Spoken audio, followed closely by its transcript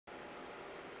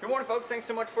Good morning, folks. Thanks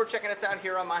so much for checking us out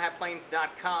here on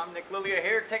MyHighPlains.com. Nick Lilia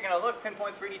here, taking a look.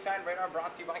 Pinpoint 3D Tide Radar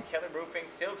brought to you by Kelly Roofing.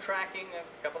 Still tracking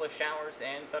a couple of showers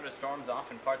and thunderstorms off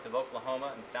in parts of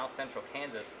Oklahoma and south central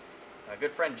Kansas. My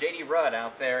good friend J.D. Rudd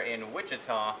out there in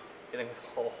Wichita dealing with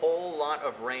a whole lot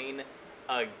of rain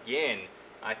again.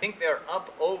 I think they're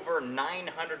up over 900%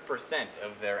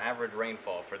 of their average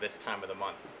rainfall for this time of the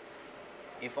month.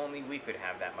 If only we could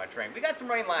have that much rain. We got some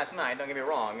rain last night, don't get me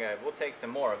wrong. We'll take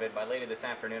some more of it. By later this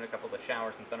afternoon, a couple of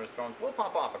showers and thunderstorms will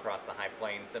pop off across the high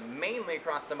plains, mainly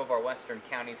across some of our western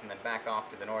counties and then back off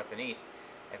to the north and east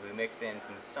as we mix in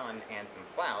some sun and some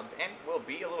clouds. And we'll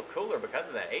be a little cooler because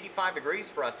of that. 85 degrees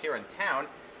for us here in town,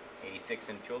 86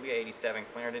 in Tulia, 87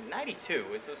 Clarendon,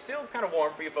 92. So still kind of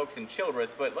warm for you folks in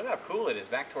Childress, but look how cool it is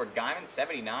back toward Guymon,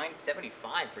 79,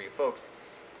 75 for you folks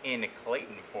in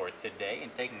Clayton for today.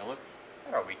 And taking a look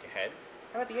at our week ahead.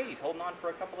 How about the 80s? Holding on for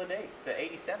a couple of days.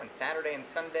 87 Saturday and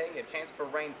Sunday. A chance for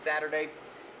rain Saturday.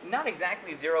 Not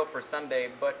exactly zero for Sunday,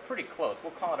 but pretty close.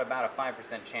 We'll call it about a 5%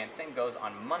 chance. Same goes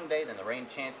on Monday. Then the rain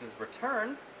chances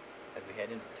return as we head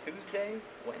into Tuesday,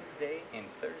 Wednesday, and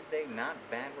Thursday. Not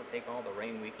bad. We'll take all the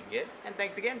rain we can get. And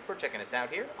thanks again for checking us out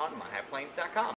here on MyHighPlains.com.